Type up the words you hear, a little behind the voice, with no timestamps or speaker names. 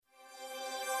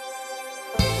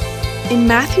In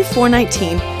Matthew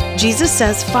 4:19, Jesus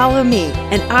says, "Follow me,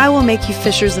 and I will make you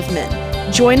fishers of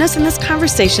men." Join us in this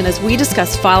conversation as we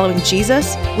discuss following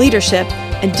Jesus, leadership,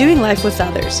 and doing life with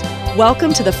others.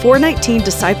 Welcome to the 419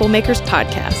 Disciple Makers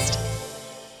Podcast.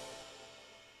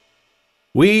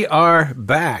 We are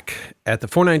back at the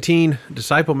 419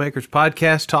 Disciple Makers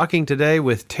Podcast, talking today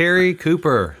with Terry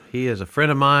Cooper. He is a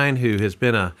friend of mine who has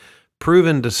been a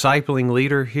proven discipling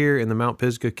leader here in the Mount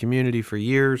Pisgah community for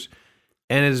years,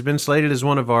 and has been slated as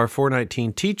one of our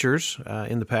 419 teachers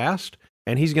in the past.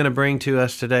 And he's going to bring to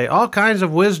us today all kinds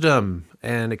of wisdom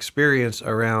and experience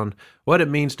around what it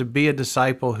means to be a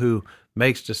disciple who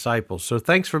makes disciples. So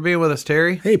thanks for being with us,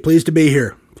 Terry. Hey, pleased to be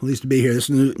here. Pleased to be here. This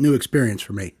is a new experience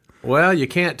for me. Well, you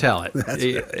can't tell it. That's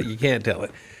right. You can't tell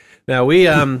it. Now, we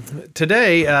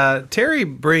today, Terry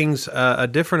brings a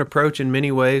different approach in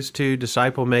many ways to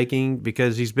disciple making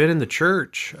because he's been in the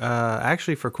church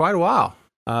actually for quite a while.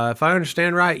 If I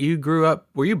understand right,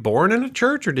 were you born in a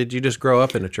church or did you just grow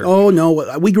up in a church? Oh,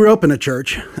 no, we grew up in a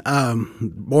church,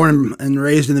 born and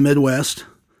raised in the Midwest.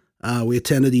 We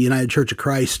attended the United Church of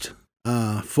Christ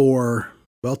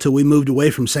till we moved away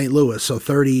from St. Louis, so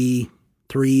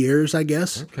 33 years, I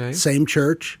guess. Okay. Same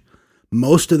church.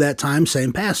 Most of that time,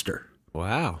 same pastor.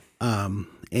 Wow.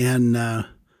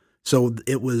 So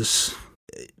it was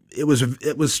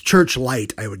church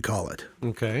light, I would call it.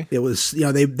 Okay. It was,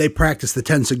 they practiced the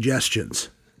 10 suggestions.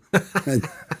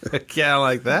 Yeah, I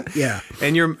like that. Yeah.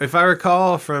 And if I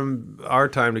recall from our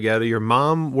time together, your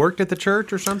mom worked at the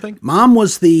church or something? Mom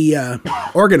was the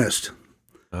organist.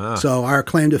 Ah. So our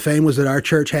claim to fame was that our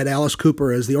church had Alice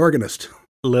Cooper as the organist.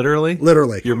 Literally?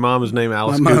 Literally. Your mom was named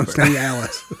Alice My Cooper. mom's named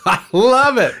Alice. I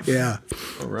love it. Yeah.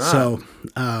 All right. So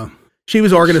she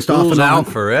was organist off School's and on. out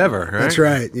forever, right? That's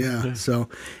right. Yeah. So,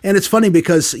 and it's funny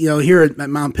because here at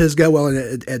Mount Pisgah,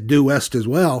 and at Due West as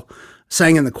well,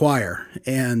 sang in the choir,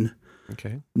 and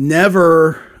okay.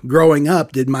 Never growing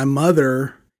up did my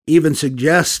mother even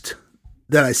suggest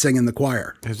that I sing in the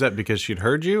choir. Is that because she'd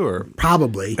heard you, or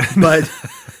probably? But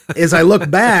as I look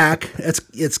back,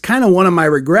 it's kind of one of my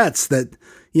regrets that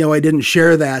I didn't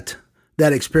share that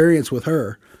experience with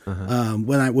her. Uh-huh.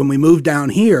 When we moved down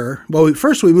here,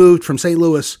 first we moved from St.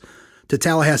 Louis to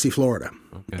Tallahassee, Florida,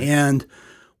 okay. And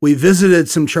we visited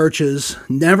some churches.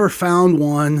 Never found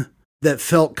one that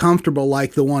felt comfortable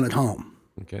like the one at home.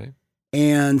 Okay.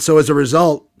 And so as a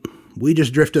result, we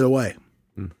just drifted away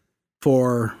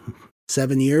for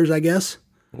 7 years, I guess.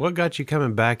 What got you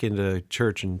coming back into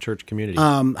church and church community?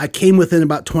 I came within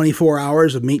about 24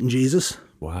 hours of meeting Jesus.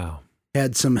 Wow.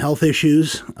 Had some health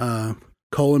issues,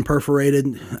 colon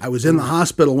perforated. I was in the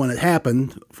hospital when it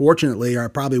happened. Fortunately, or I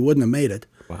probably wouldn't have made it.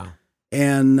 Wow.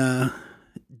 And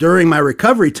during my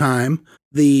recovery time,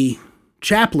 the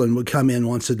chaplain would come in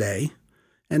once a day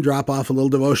and drop off a little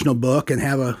devotional book and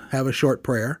have a short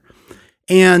prayer.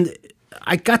 And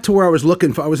I got to where I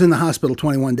was in the hospital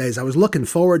 21 days. I was looking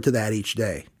forward to that each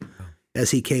day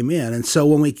as he came in. And so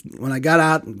when I got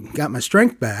out and got my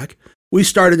strength back, we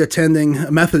started attending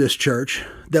a Methodist church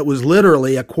that was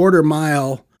literally a quarter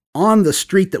mile on the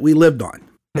street that we lived on.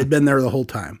 Had been there the whole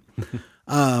time.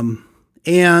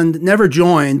 And never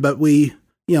joined, but we,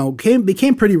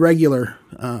 became pretty regular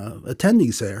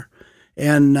attendees there.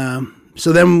 And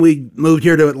so then we moved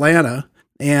here to Atlanta,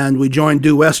 and we joined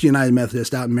Due West United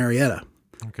Methodist out in Marietta.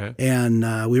 Okay.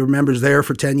 And we were members there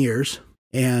for 10 years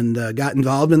and got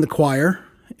involved in the choir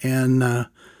and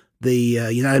the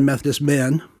United Methodist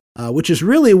Men, which is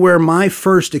really where my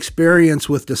first experience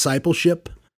with discipleship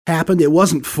happened. It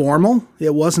wasn't formal.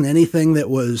 It wasn't anything that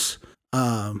was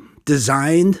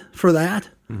designed for that.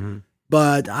 Mm-hmm.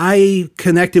 But I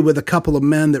connected with a couple of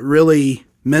men that really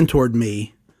mentored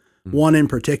me, one in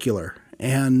particular.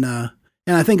 And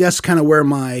I think that's kind of where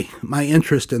my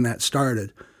interest in that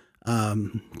started.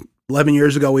 11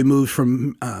 years ago, we moved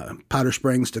from Powder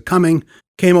Springs to Cumming,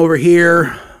 came over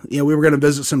here. We were going to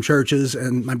visit some churches,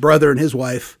 and my brother and his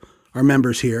wife are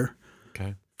members here.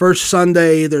 Okay. First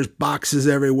Sunday, there's boxes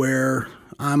everywhere.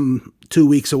 I'm 2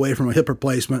 weeks away from a hip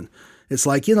replacement. It's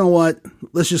like, you know what?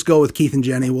 Let's just go with Keith and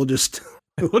Jenny. We'll just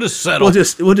settle.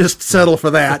 We'll just settle for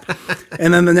that.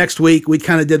 And then the next week, we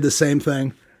kind of did the same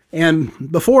thing.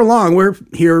 And before long, we're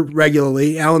here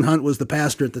regularly. Alan Hunt was the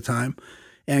pastor at the time.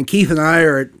 And Keith and I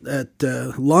are at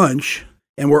lunch,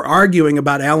 and we're arguing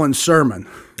about Alan's sermon.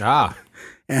 Ah.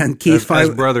 And Keith as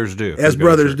brothers do. As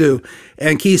brothers do.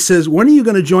 And Keith says, "When are you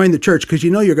going to join the church? Because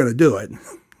you're going to do it."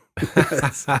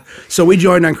 So we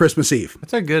joined on Christmas Eve.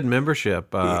 That's a good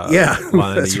membership line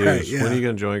that's to use. right. Yeah. When are you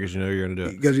going to join? Because you know you're going to do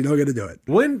it. Because you know you're going to do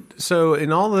it. So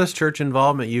in all this church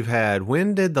involvement you've had,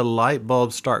 when did the light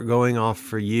bulb start going off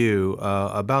for you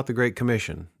about the Great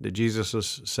Commission? That Jesus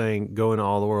was saying, go into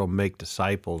all the world, make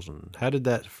disciples. And how did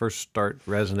that first start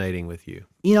resonating with you?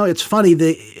 You know, it's funny.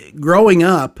 Growing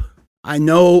up, I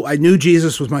knew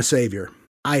Jesus was my Savior.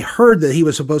 I heard that he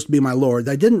was supposed to be my Lord.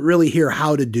 I didn't really hear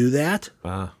how to do that.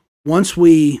 Once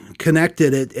we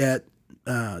connected it at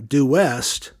Due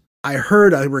West, I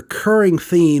heard a recurring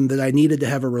theme that I needed to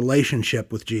have a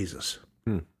relationship with Jesus.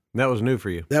 That was new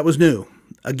for you. That was new.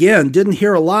 Again, didn't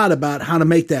hear a lot about how to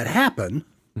make that happen.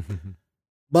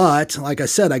 But like I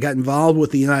said, I got involved with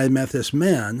the United Methodist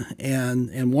Men,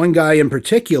 and one guy in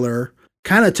particular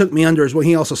kind of took me under his wing.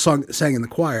 He also sang in the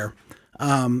choir.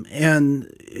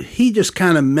 And he just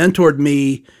kind of mentored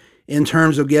me in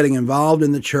terms of getting involved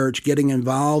in the church, getting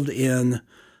involved in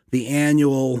the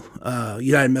annual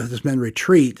United Methodist Men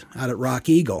retreat out at Rock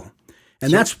Eagle.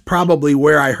 And that's probably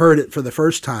where I heard it for the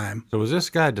first time. So was this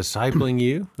guy discipling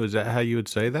you? Was that how you would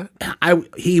say that?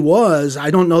 He was. I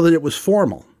don't know that it was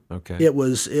formal. Okay. It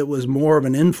was more of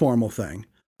an informal thing.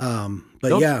 But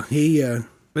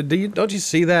don't you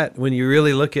see that when you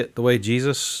really look at the way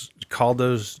Jesus called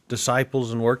those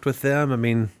disciples and worked with them? I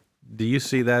mean, do you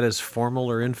see that as formal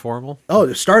or informal? Oh,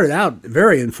 it started out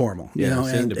very informal, you know,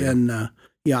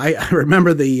 I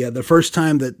remember the first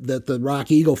time that the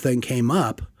Rock Eagle thing came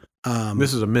up.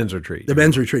 This is a men's retreat. The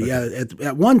men's retreat, yeah.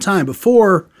 At one time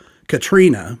before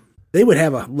Katrina, they would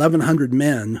have 1,100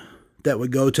 men that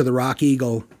would go to the Rock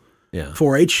Eagle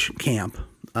 4-H camp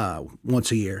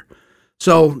once a year.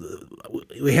 So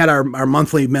we had our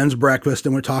monthly men's breakfast,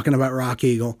 and we're talking about Rock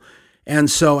Eagle.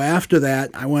 And so after that,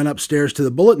 I went upstairs to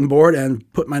the bulletin board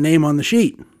and put my name on the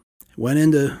sheet. Went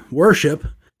into worship,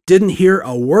 didn't hear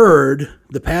a word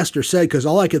the pastor said, because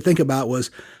all I could think about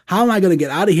was, how am I going to get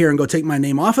out of here and go take my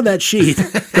name off of that sheet?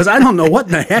 Because I don't know what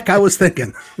in the heck I was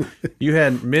thinking. You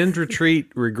had men's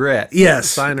retreat regret. Yes.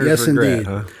 Signer's regret, indeed.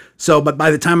 huh? So, but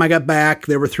by the time I got back,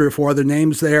 there were 3 or 4 other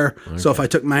names there. Okay. So if I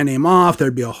took my name off,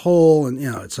 there'd be a hole,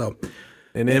 and so.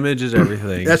 An image is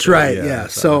everything. That's right. Yeah.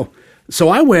 So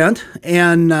I went,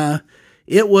 and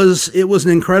it was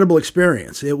an incredible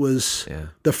experience. It was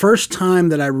the first time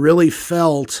that I really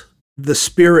felt the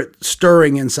Spirit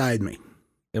stirring inside me.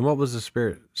 And what was the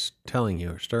Spirit telling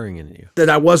you or stirring in you? That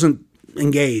I wasn't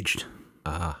engaged.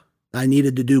 I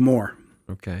needed to do more.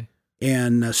 Okay.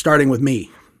 And starting with me.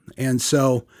 And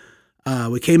so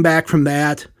we came back from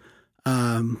that,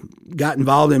 got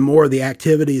involved in more of the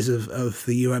activities of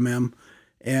the UMM.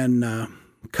 And a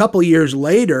couple years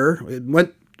later, it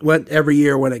went every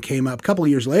year when it came up. A couple of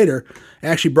years later, I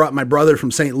actually brought my brother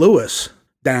from St. Louis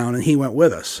down, and he went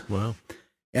with us. Wow.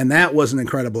 And that was an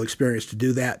incredible experience to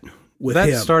do that with him.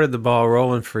 That started the ball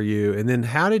rolling for you. And then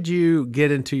how did you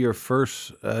get into your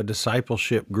first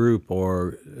discipleship group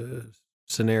or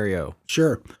scenario?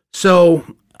 Sure. So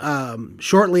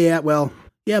shortly about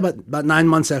 9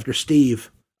 months after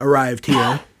Steve arrived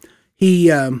here,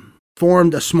 he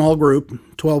formed a small group,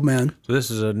 12 men. So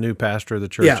this is a new pastor of the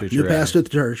church. Yeah, new pastor of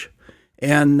the church.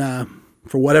 And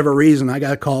for whatever reason, I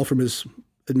got a call from his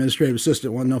administrative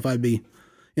assistant, wanted to know if I'd be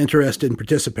interested in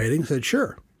participating. I said,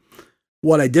 sure.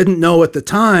 What I didn't know at the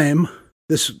time,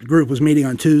 this group was meeting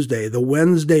on Tuesday. The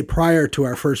Wednesday prior to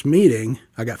our first meeting,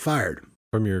 I got fired.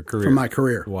 From your career? From my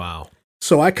career. Wow.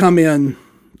 So I come in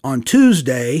on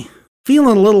Tuesday,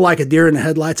 feeling a little like a deer in the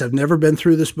headlights. I've never been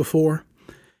through this before.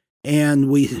 And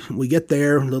we get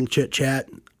there, a little chit-chat.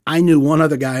 I knew one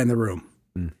other guy in the room.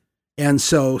 And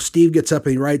so Steve gets up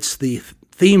and he writes the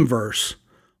theme verse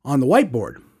on the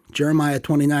whiteboard, Jeremiah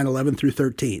 29:11 through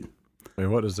 13.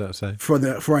 And what does that say?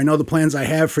 For I know the plans I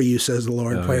have for you, says the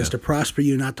Lord, plans to prosper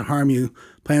you, not to harm you,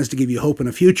 plans to give you hope in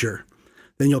a future.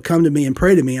 Then you'll come to me and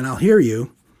pray to me, and I'll hear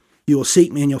you. You will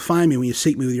seek me, and you'll find me when you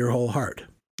seek me with your whole heart.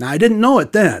 Now, I didn't know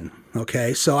it then,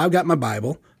 okay? So I've got my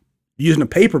Bible, using a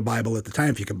paper Bible at the time,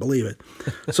 if you can believe it.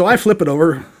 So I flip it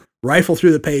over, rifle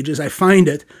through the pages, I find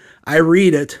it, I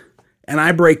read it, and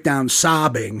I break down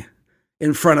sobbing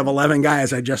in front of 11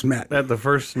 guys I just met. At the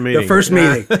first meeting. The first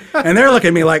meeting. And they're looking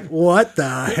at me like, what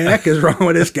the heck is wrong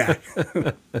with this guy?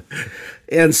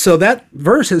 And so that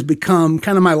verse has become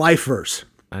kind of my life verse.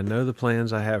 I know the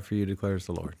plans I have for you, declares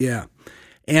the Lord. Yeah.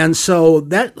 And so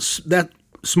that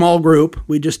small group,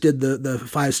 we just did the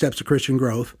 5 steps of Christian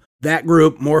growth. That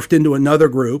group morphed into another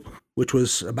group, which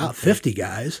was about 50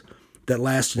 guys that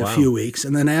lasted a few weeks.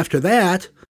 And then after that,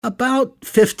 about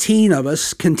 15 of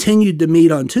us continued to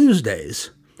meet on Tuesdays,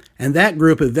 and that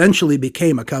group eventually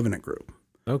became a covenant group.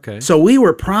 Okay. So we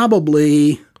were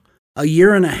probably a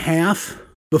year and a half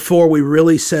before we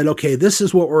really said, okay, this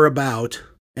is what we're about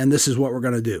and this is what we're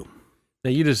going to do.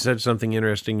 Now, you just said something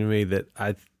interesting to me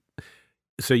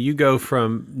so you go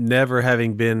from never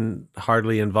having been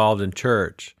hardly involved in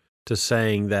church to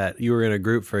saying that you were in a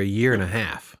group for a year and a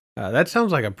half. That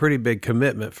sounds like a pretty big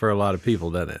commitment for a lot of people,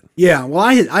 doesn't it? Yeah, well,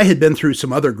 I had been through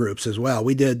some other groups as well.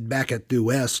 We did, back at Due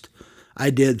West,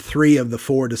 I did 3 of the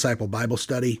 4 Disciple Bible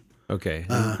Study. Okay,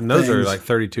 and those are like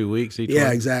 32 weeks each Yeah,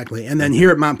 one? exactly. And then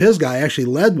here at Mount Pisgah, I actually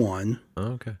led one.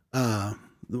 Oh, okay.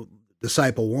 The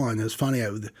Disciple 1. It was funny.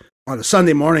 On a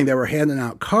Sunday morning, they were handing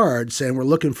out cards saying we're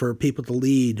looking for people to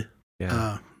lead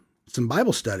some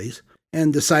Bible studies.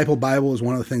 And Disciple Bible was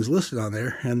one of the things listed on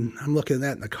there. And I'm looking at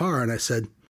that in the car, and I said,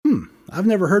 I've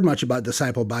never heard much about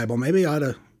Disciple Bible. Maybe I ought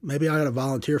to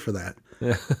volunteer for that.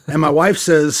 Yeah. And my wife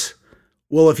says,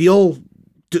 well, if you'll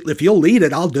lead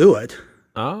it, I'll do it.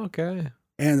 Oh, okay.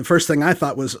 And the first thing I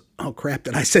thought was, oh, crap,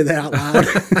 did I say that out loud?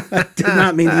 I did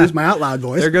not mean to use my out loud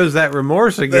voice. There goes that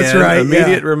remorse again. That's right.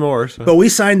 Immediate remorse. But we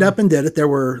signed up and did it. There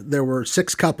were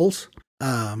 6 couples.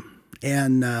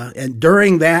 And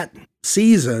during that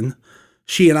season,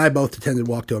 she and I both attended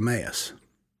Walk to Emmaus.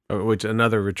 Which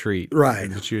another retreat. Right.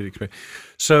 That you'd expect.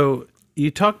 So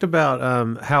you talked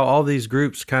about how all these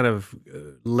groups kind of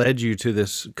led you to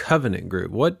this covenant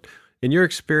group. What, in your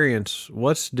experience,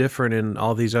 what's different in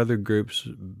all these other groups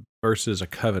versus a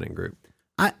covenant group?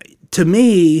 To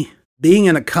me, being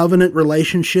in a covenant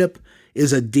relationship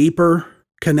is a deeper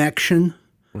connection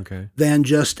than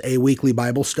just a weekly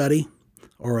Bible study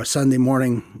or a Sunday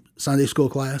morning Sunday school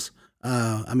class.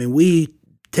 We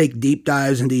take deep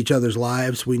dives into each other's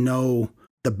lives. We know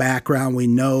the background. We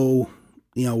know,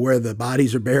 where the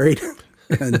bodies are buried,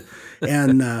 and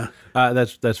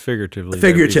that's figuratively.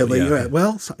 Figuratively, yeah.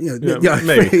 Well,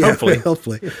 maybe,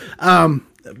 hopefully. And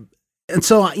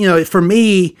so, for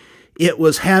me, it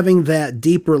was having that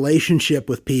deep relationship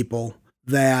with people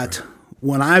that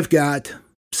when I've got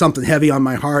something heavy on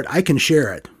my heart, I can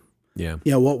share it. Yeah.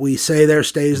 What we say there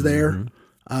stays there.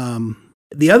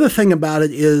 The other thing about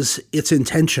it is it's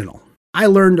intentional. I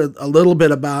learned a little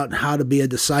bit about how to be a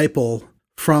disciple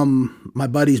from my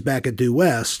buddies back at Due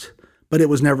West, but it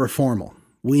was never formal.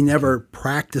 We never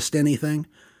practiced anything.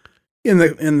 In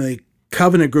the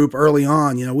covenant group early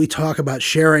on, we talk about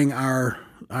sharing our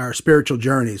spiritual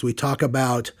journeys. We talk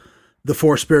about the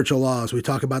 4 spiritual laws. We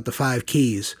talk about the 5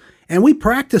 keys, and we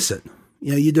practice it.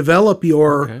 You develop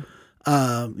your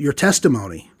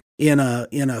testimony in a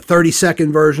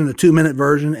 30-second version, a 2-minute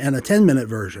version, and a 10-minute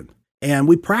version. And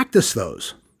we practice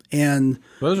those. And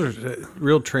those are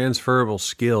real transferable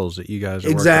skills that you guys are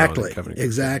exactly, working on.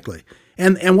 Exactly.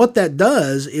 And what that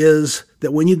does is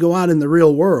that when you go out in the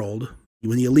real world,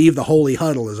 when you leave the holy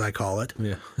huddle, as I call it,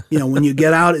 when you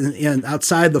get out and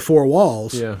outside the 4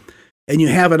 walls, and you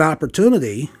have an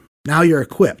opportunity, now you're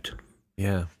equipped.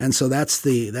 Yeah. And so that's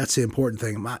the important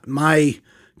thing. My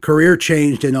career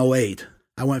changed in 2008.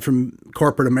 I went from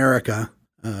corporate America,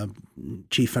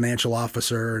 chief financial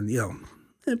officer, and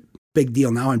big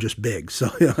deal. Now I'm just big, so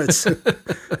it's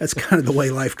that's kind of the way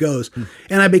life goes.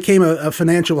 And I became a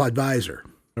financial advisor.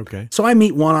 Okay. So I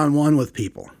meet one-on-one with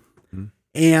people,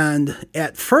 and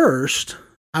at first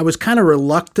I was kind of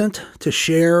reluctant to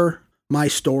share my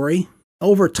story.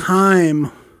 Over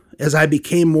time, as I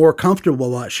became more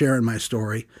comfortable about sharing my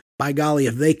story, by golly,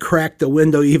 if they crack the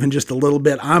window even just a little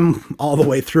bit, I'm all the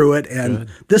way through it, and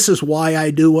this is why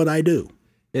I do what I do.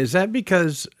 Is that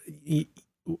because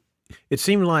it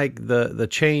seemed like the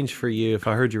change for you, if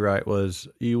I heard you right, was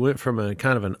you went from a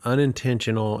kind of an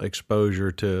unintentional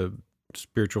exposure to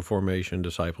spiritual formation,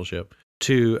 discipleship,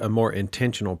 to a more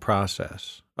intentional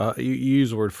process? You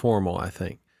use the word formal, I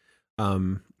think.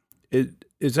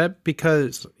 Is that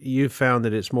because you found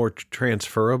that it's more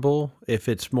transferable if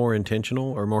it's more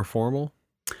intentional or more formal?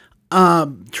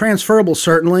 Transferable,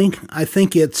 certainly. I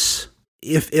think it's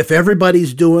if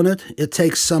everybody's doing it, it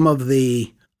takes some of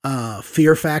the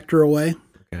fear factor away.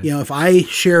 Okay. If I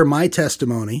share my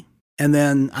testimony and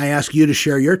then I ask you to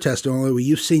share your testimony, well,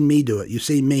 you've seen me do it. You've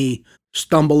seen me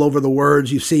stumble over the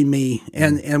words. You've seen me,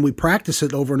 and we practice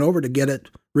it over and over to get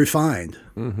it refined.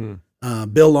 Mm-hmm.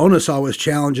 Bill Lonis always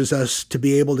challenges us to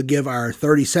be able to give our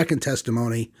 30-second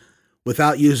testimony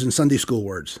without using Sunday school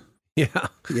words. Yeah.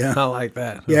 I like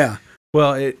that. Yeah.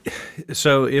 Well,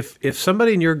 so if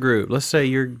somebody in your group, let's say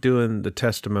you're doing the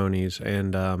testimonies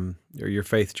and or your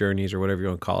faith journeys or whatever you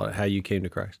want to call it, how you came to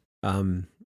Christ,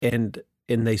 and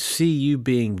they see you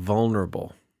being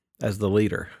vulnerable as the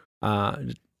leader,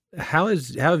 how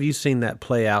have you seen that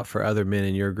play out for other men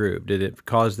in your group? Did it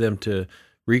cause them to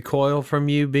recoil from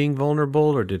you being vulnerable,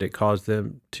 or did it cause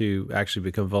them to actually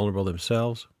become vulnerable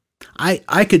themselves?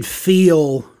 I could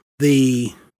feel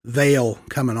the veil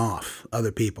coming off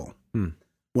other people.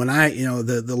 When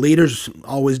the leaders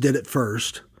always did it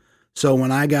first. So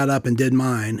when I got up and did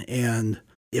mine, and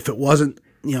if it wasn't,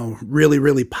 really,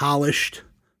 really polished,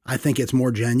 I think it's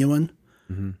more genuine.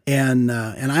 Mm-hmm. And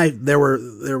there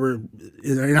were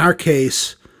in our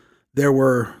case, there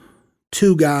were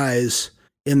two guys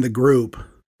in the group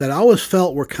that I always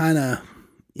felt were kind of,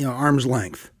 arm's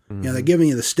length. Mm-hmm. They're giving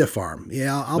you the stiff arm.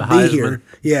 Yeah, I'll be here.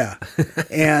 Yeah.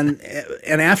 and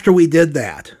after we did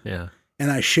that,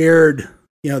 and I shared,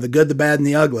 the good, the bad, and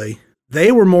the ugly,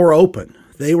 they were more open.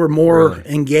 They were more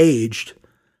engaged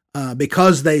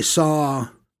because they saw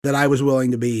that I was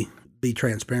willing to be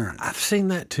transparent. I've seen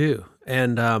that too.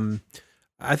 And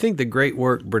I think the great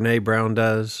work Brene Brown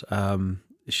does, I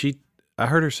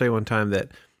heard her say one time that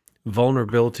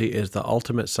vulnerability is the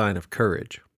ultimate sign of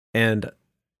courage. And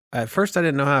at first I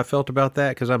didn't know how I felt about that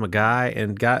because I'm a guy,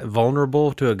 and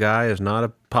vulnerable to a guy is not a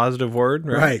positive word,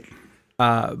 right?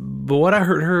 But what I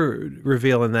heard her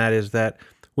reveal in that is that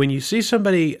when you see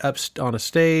somebody up on a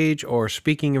stage or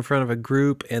speaking in front of a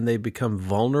group and they become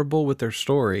vulnerable with their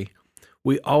story,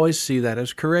 we always see that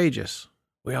as courageous.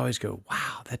 We always go,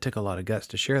 wow, that took a lot of guts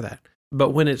to share that.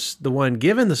 But when it's the one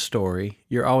giving the story,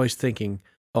 you're always thinking,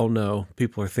 oh no,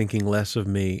 people are thinking less of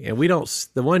me. And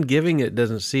the one giving it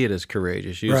doesn't see it as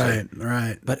courageous usually.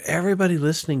 Right. But everybody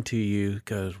listening to you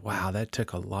goes, wow, that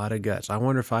took a lot of guts. I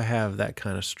wonder if I have that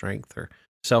kind of strength or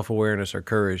self-awareness or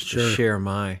courage to share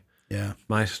my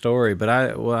story. But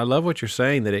I love what you're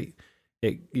saying, that it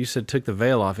you said took the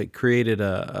veil off. It created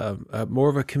a more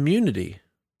of a community.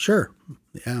 Sure.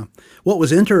 Yeah. What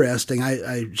was interesting,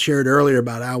 I shared earlier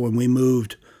about how when we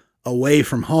moved away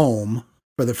from home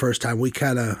for the first time,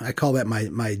 I call that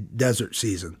my desert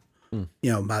season,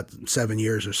 about 7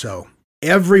 years or so.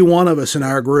 Every one of us in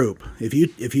our group, if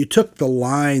you took the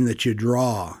line that you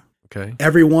draw,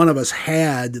 every one of us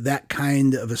had that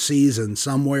kind of a season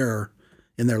somewhere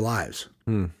in their lives.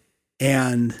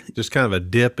 And just kind of a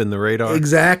dip in the radar.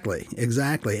 Exactly.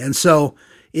 And so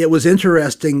it was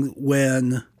interesting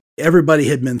when everybody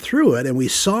had been through it and we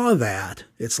saw that.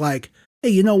 It's like, hey,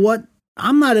 you know what?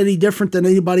 I'm not any different than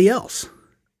anybody else.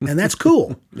 And that's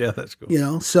cool. Yeah, that's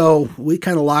cool. So we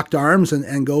kind of locked arms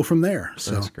and go from there.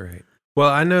 So that's great. Well,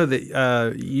 I know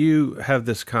that you have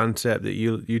this concept that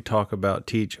you talk about,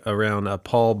 teach around a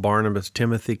Paul, Barnabas,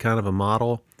 Timothy kind of a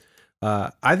model.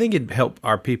 I think it'd help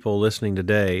our people listening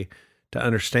today to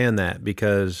understand that,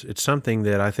 because it's something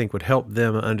that I think would help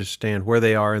them understand where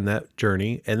they are in that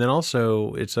journey. And then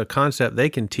also it's a concept they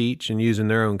can teach and use in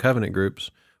their own covenant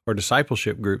groups or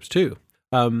discipleship groups too.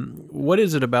 What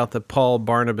is it about the Paul,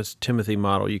 Barnabas, Timothy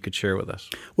model you could share with us?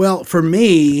 Well, for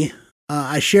me,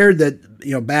 I shared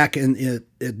that, back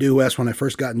at Due West when I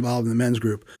first got involved in the men's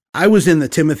group, I was in the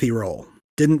Timothy role.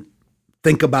 Didn't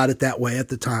think about it that way at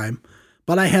the time,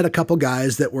 but I had a couple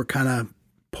guys that were kind of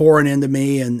pouring into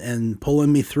me and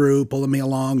pulling me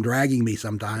along, dragging me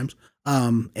sometimes.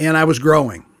 And I was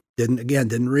growing.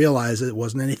 Didn't realize it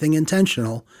wasn't anything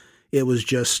intentional. It was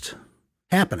just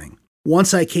happening.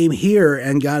 Once I came here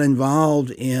and got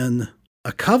involved in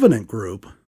a covenant group,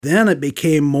 then it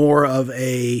became more of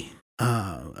a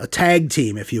tag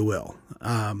team, if you will.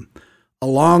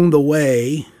 Along the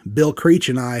way, Bill Creech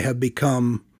and I have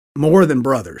become more than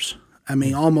brothers. I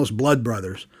mean, almost blood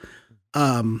brothers.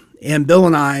 And Bill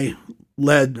and I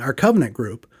led our covenant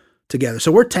group together.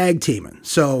 So we're tag teaming.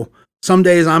 So some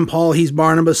days I'm Paul, he's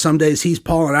Barnabas. Some days he's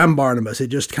Paul and I'm Barnabas. It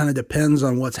just kind of depends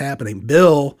on what's happening.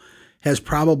 Bill has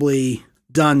probably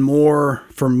done more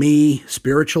for me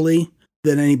spiritually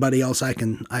than anybody else I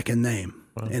can name.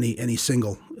 Wow. Any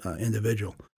single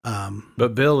individual.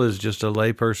 But Bill is just a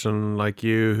layperson like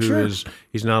you who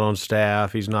he's not on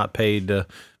staff. He's not paid to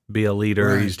be a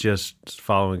leader. Right. He's just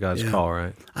following God's call,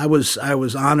 right? I was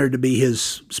honored to be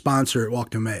his sponsor at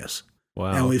Walk to Emmaus.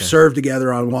 Wow. And we've served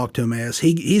together on Walk to Emmaus.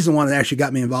 He's the one that actually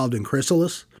got me involved in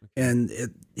Chrysalis, and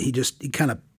he kind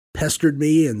of pestered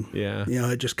me, and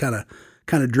it just kind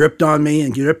of dripped on me.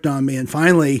 And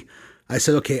finally I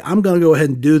said, okay, I'm going to go ahead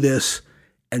and do this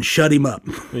and shut him up.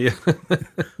 Yeah.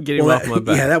 Get him off my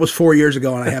back. Yeah, that was 4 years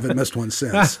ago, and I haven't missed one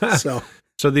since.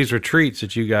 So these retreats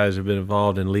that you guys have been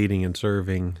involved in leading and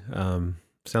serving,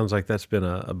 sounds like that's been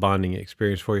a bonding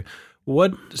experience for you.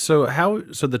 So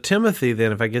the Timothy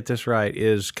then, if I get this right,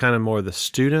 is kind of more the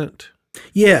student?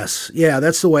 Yes. Yeah,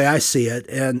 that's the way I see it.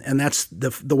 And that's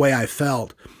the way I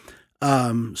felt.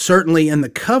 Certainly in the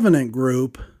covenant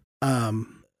group,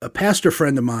 a pastor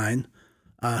friend of mine,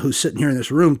 who's sitting here in this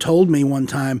room, told me one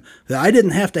time that I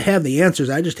didn't have to have the answers.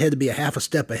 I just had to be a half a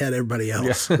step ahead of everybody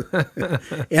else.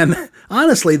 Yeah. And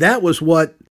honestly, that was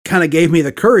what kind of gave me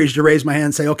the courage to raise my hand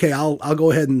and say, okay, I'll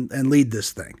go ahead and lead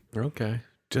this thing. Okay.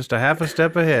 Just a half a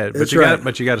step ahead. That's you right.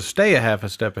 But you got to stay a half a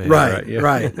step ahead. Right, Yeah.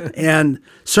 right. And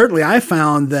certainly I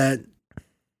found that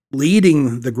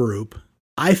leading the group,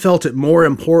 I felt it more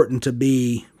important to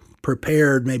be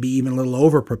prepared, maybe even a little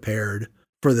over prepared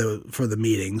for the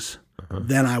meetings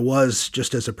than I was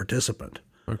just as a participant.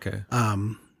 Okay.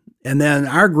 And then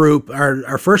our group,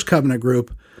 our first covenant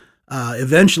group,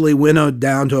 eventually winnowed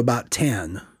down to about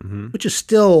 10, which is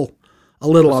still a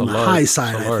little on the high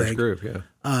side, I think. Group, yeah.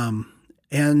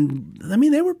 And I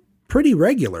mean, they were pretty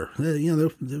regular.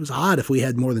 It was odd if we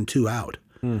had more than 2 out.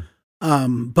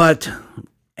 But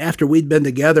after we'd been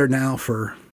together now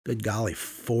for, good golly,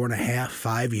 4.5,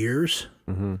 5 years,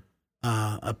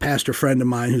 a pastor friend of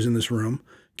mine who's in this room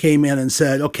came in and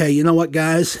said, okay, you know what,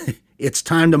 guys? It's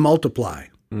time to multiply.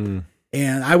 And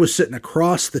I was sitting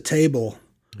across the table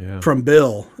from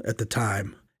Bill at the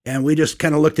time, and we just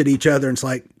kind of looked at each other and it's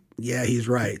like, yeah, he's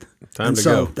right. Time to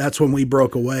go. That's when we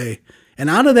broke away. And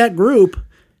out of that group,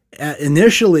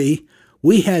 initially,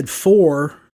 we had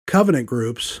 4 covenant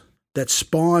groups that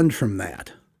spawned from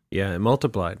that. Yeah, it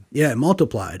multiplied. Yeah, it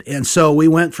multiplied. And so we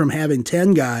went from having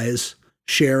 10 guys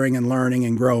sharing and learning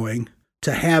and growing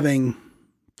to having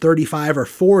 35 or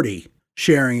 40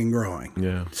 sharing and growing.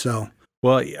 Yeah. So,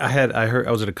 well, I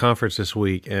was at a conference this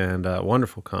week, and a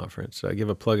wonderful conference. I give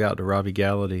a plug out to Robbie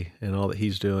Gallaty and all that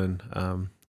he's doing,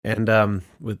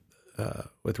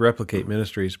 with Replicate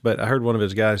Ministries. But I heard one of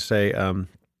his guys say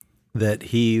that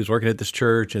he was working at this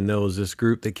church, and there was this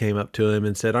group that came up to him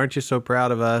and said, "Aren't you so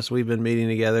proud of us? We've been meeting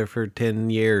together for 10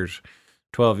 years,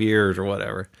 12 years, or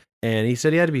whatever." And he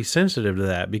said he had to be sensitive to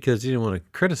that because he didn't want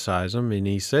to criticize them. And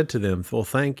he said to them, "Well,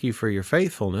 thank you for your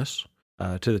faithfulness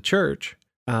to the church.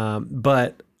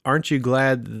 But aren't you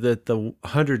glad that the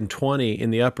 120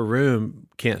 in the upper room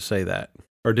can't say that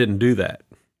or didn't do that?"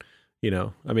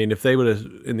 I mean, if they would have,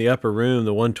 in the upper room,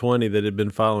 the 120 that had been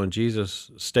following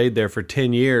Jesus stayed there for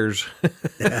 10 years,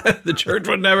 the church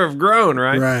would never have grown,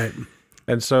 right? Right.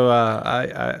 And so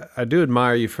I do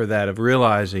admire you for that, of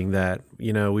realizing that,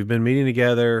 we've been meeting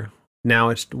together.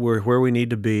 Now we're where we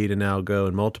need to be to now go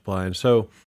and multiply. And so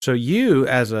you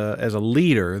as a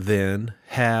leader then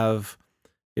have,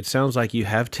 it sounds like you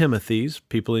have Timothy's,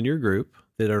 people in your group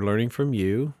that are learning from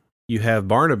you. You have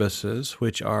Barnabas's,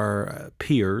 which are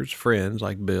peers, friends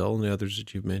like Bill and the others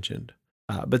that you've mentioned.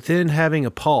 But then having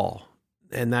a Paul,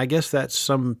 and I guess that's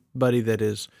somebody that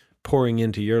is pouring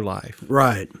into your life.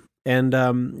 Right. And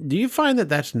do you find that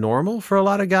that's normal for a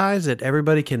lot of guys, that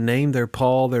everybody can name their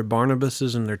Paul, their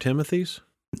Barnabas's, and their Timothy's?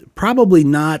 Probably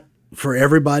not for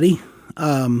everybody.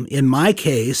 In my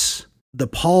case, the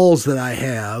Pauls that I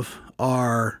have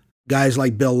are guys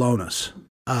like Bill Lonas.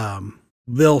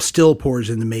 Bill still pours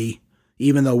into me,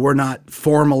 even though we're not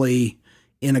formally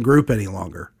in a group any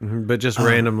longer. But just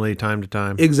randomly, time to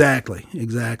time. Exactly.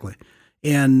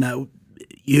 And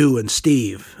you and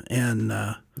Steve and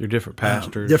you're different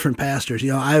pastors. Different pastors.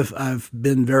 I've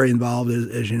been very involved,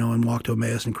 as you know, in Walk to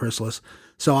Emmaus and Chrysalis.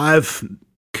 So I've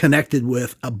connected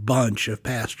with a bunch of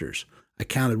pastors. I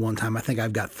counted one time. I think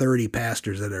I've got 30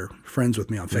 pastors that are friends with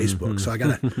me on Facebook. So I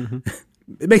gotta.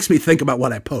 It makes me think about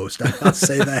what I post. I'll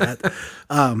say that.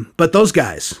 But those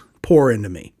guys pour into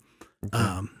me,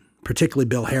 particularly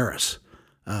Bill Harris.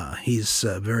 He's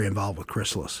very involved with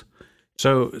Chrysalis.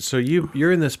 So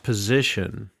you're in this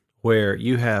position where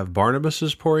you have Barnabas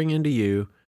is pouring into you,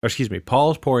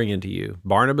 Paul's pouring into you,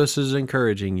 Barnabas is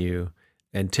encouraging you,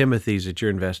 and Timothy's that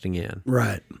you're investing in.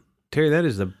 Right. Terry, that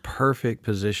is the perfect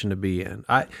position to be in.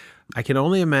 I can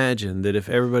only imagine that if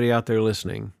everybody out there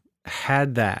listening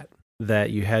had that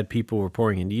you had people were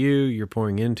pouring into you, you're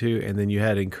pouring into, and then you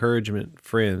had encouragement,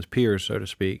 friends, peers, so to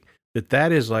speak,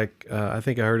 that is like, I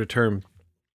think I heard a term,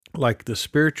 like the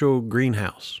spiritual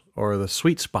greenhouse or the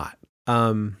sweet spot.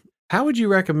 How would you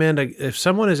recommend, if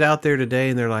someone is out there today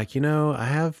and they're like, I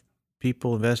have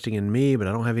people investing in me, but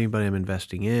I don't have anybody I'm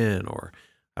investing in, or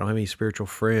I don't have any spiritual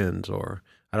friends, or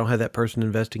I don't have that person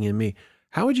investing in me.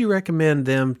 How would you recommend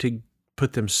them to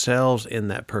put themselves in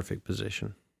that perfect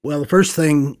position? Well, the first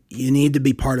thing, you need to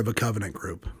be part of a covenant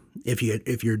group. If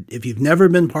you've never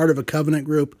been part of a covenant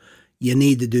group, you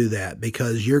need to do that,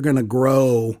 because you're going to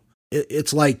grow.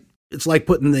 It's like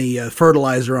putting the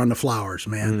fertilizer on the flowers,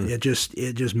 man. It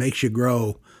just makes you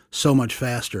grow so much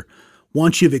faster.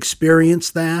 Once you've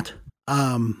experienced that,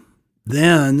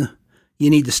 then you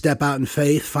need to step out in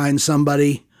faith, find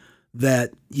somebody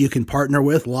that you can partner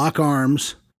with, lock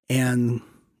arms, and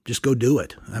just go do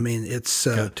it. I mean, it's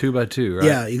 2 by 2, right?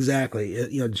 Yeah, exactly.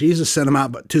 Jesus sent them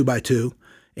out 2 by 2,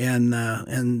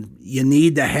 and you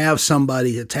need to have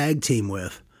somebody to tag team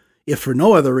with. If for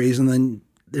no other reason than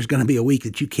there's going to be a week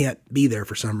that you can't be there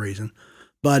for some reason.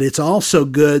 But it's also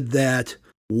good that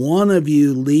one of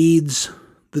you leads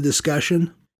the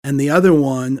discussion and the other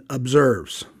one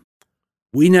observes.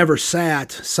 We never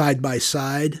sat side by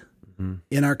side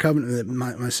in our covenant,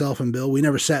 myself and Bill. We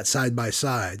never sat side by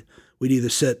side. We'd either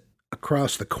sit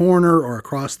across the corner or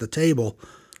across the table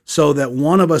so that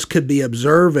one of us could be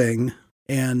observing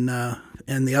and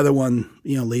the other one,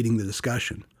 leading the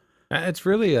discussion. It's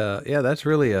really that's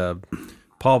really a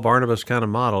Paul Barnabas kind of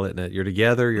model, isn't it? You're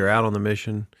together, you're out on the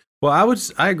mission. Well,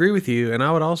 I agree with you, and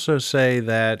I would also say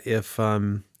that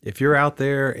if you're out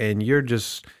there and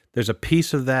there's a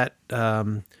piece of that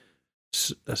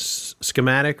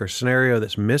schematic or scenario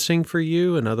that's missing for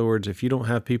you. In other words, if you don't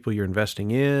have people you're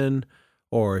investing in,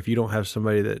 or if you don't have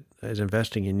somebody that is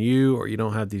investing in you, or you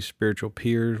don't have these spiritual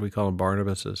peers, we call them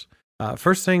Barnabases.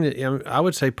 First thing that I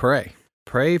would say,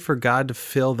 pray for God to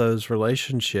fill those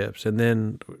relationships. And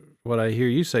then what I hear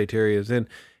you say, Terry, is then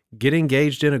get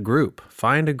engaged in a group.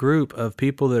 Find a group of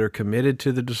people that are committed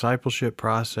to the discipleship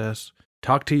process.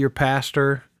 Talk to your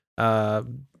pastor.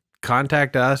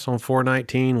 Contact us on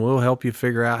 419. We'll help you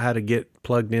figure out how to get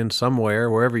plugged in somewhere,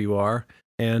 wherever you are,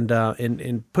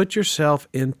 and put yourself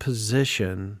in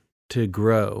position to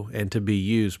grow and to be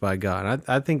used by God.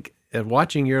 I think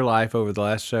watching your life over the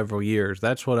last several years,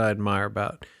 that's what I admire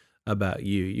about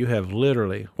you. You have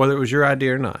literally, whether it was your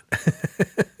idea or not,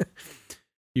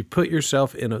 you put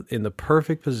yourself in the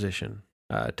perfect position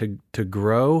to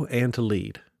grow and to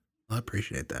lead. I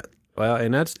appreciate that. Well,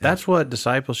 and that's what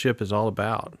discipleship is all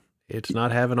about. It's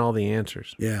not having all the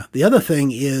answers. Yeah. The other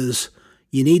thing is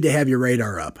you need to have your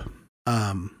radar up.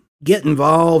 Get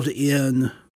involved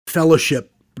in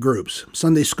fellowship groups,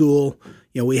 Sunday school.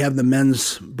 We have the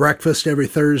men's breakfast every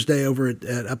Thursday over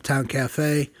at Uptown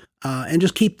Cafe, and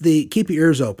just keep your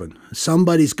ears open.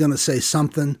 Somebody's going to say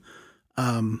something,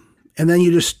 and then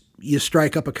you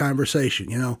strike up a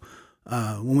conversation.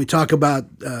 When we talk about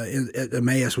at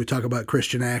Emmaus, we talk about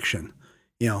Christian action.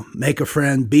 Make a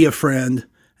friend, be a friend,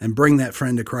 and bring that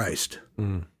friend to Christ.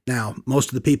 Now, most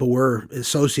of the people we're in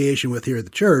association with here at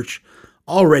the church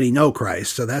already know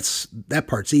Christ, so that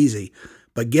part's easy.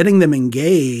 But getting them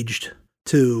engaged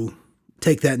to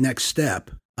take that next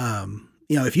step.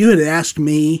 If you had asked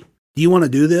me, do you want to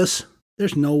do this?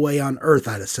 There's no way on earth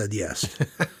I'd have said yes.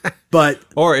 But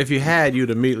or if you had,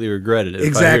 you'd immediately regretted it.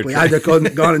 Exactly. I'd have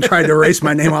gone and tried to erase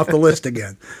my name off the list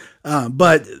again.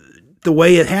 But the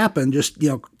way it happened, just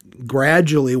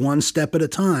gradually, one step at a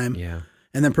time. Yeah.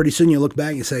 And then pretty soon you look back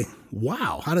and you say,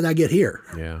 "Wow, how did I get here?"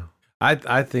 Yeah.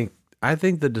 I think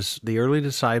the early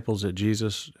disciples that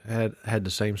Jesus had the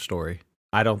same story.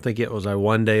 I don't think it was a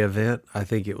one-day event. I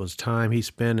think it was time he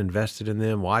spent, invested in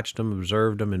them, watched them,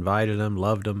 observed them, invited them,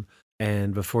 loved them,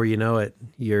 and before you know it,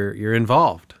 you're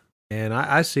involved. And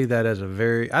I see that as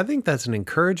I think that's an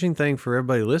encouraging thing for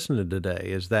everybody listening today,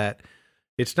 is that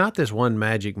it's not this one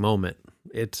magic moment.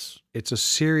 It's a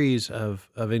series of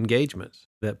engagements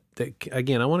that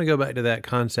again, I want to go back to that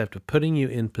concept of putting you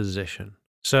in position.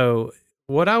 So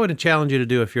what I would challenge you to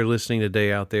do if you're listening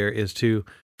today out there is to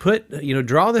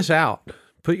draw this out.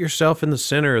 Put yourself in the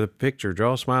center of the picture,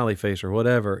 draw a smiley face or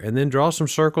whatever, and then draw some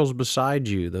circles beside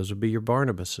you. Those would be your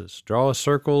Barnabases. Draw a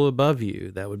circle above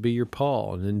you. That would be your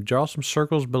Paul. And then draw some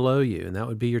circles below you, and that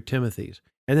would be your Timothys.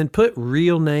 And then put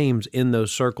real names in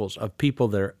those circles of people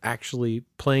that are actually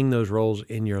playing those roles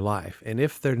in your life. And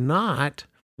if they're not,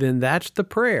 then that's the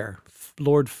prayer.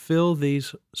 Lord, fill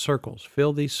these circles,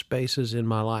 fill these spaces in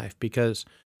my life, because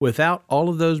without all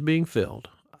of those being filled,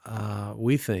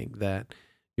 we think that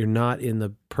you're not in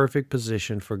the perfect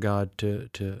position for God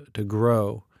to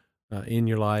grow in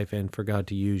your life and for God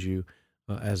to use you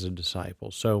as a disciple.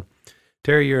 So,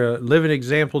 Terry, you're a living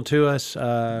example to us.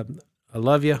 I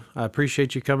love you. I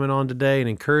appreciate you coming on today and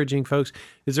encouraging folks.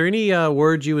 Is there any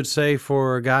words you would say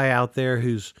for a guy out there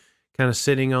who's kind of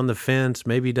sitting on the fence,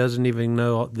 maybe doesn't even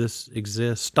know this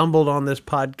exists, stumbled on this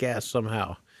podcast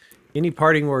somehow? Any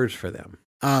parting words for them?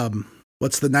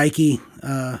 What's the Nike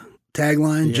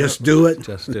tagline? Yep. Just do it.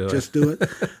 Just do it. Just do it.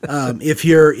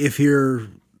 If you're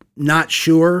not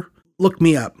sure, look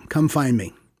me up. Come find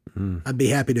me. I'd be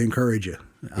happy to encourage you.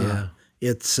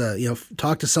 It's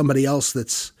talk to somebody else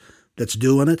that's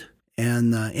doing it,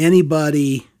 and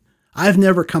anybody. I've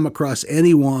never come across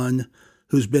anyone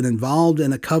who's been involved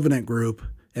in a covenant group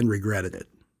and regretted it.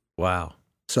 Wow.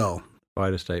 So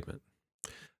quite a statement.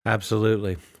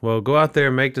 Absolutely. Well, go out there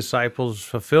and make disciples,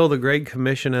 fulfill the Great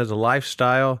Commission as a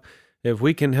lifestyle. If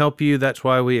we can help you, that's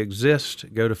why we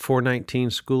exist. Go to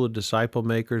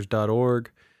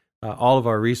 419schooldisciplemakers.org. All of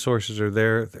our resources are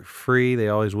there. They're free. They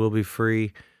always will be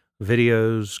free.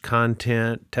 videos,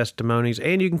 content, testimonies,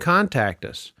 and you can contact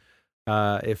us.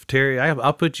 If Terry,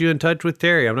 I'll put you in touch with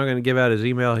Terry. I'm not going to give out his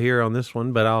email here on this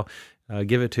one, but I'll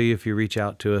give it to you if you reach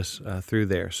out to us through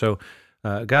there. So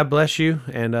God bless you,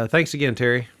 and thanks again,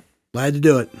 Terry. Glad to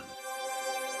do it.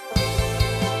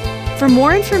 For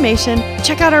more information,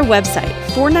 check out our website,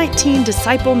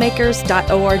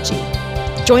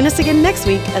 419disciplemakers.org. Join us again next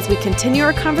week as we continue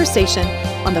our conversation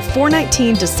on the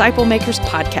 419 Disciple Makers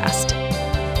podcast.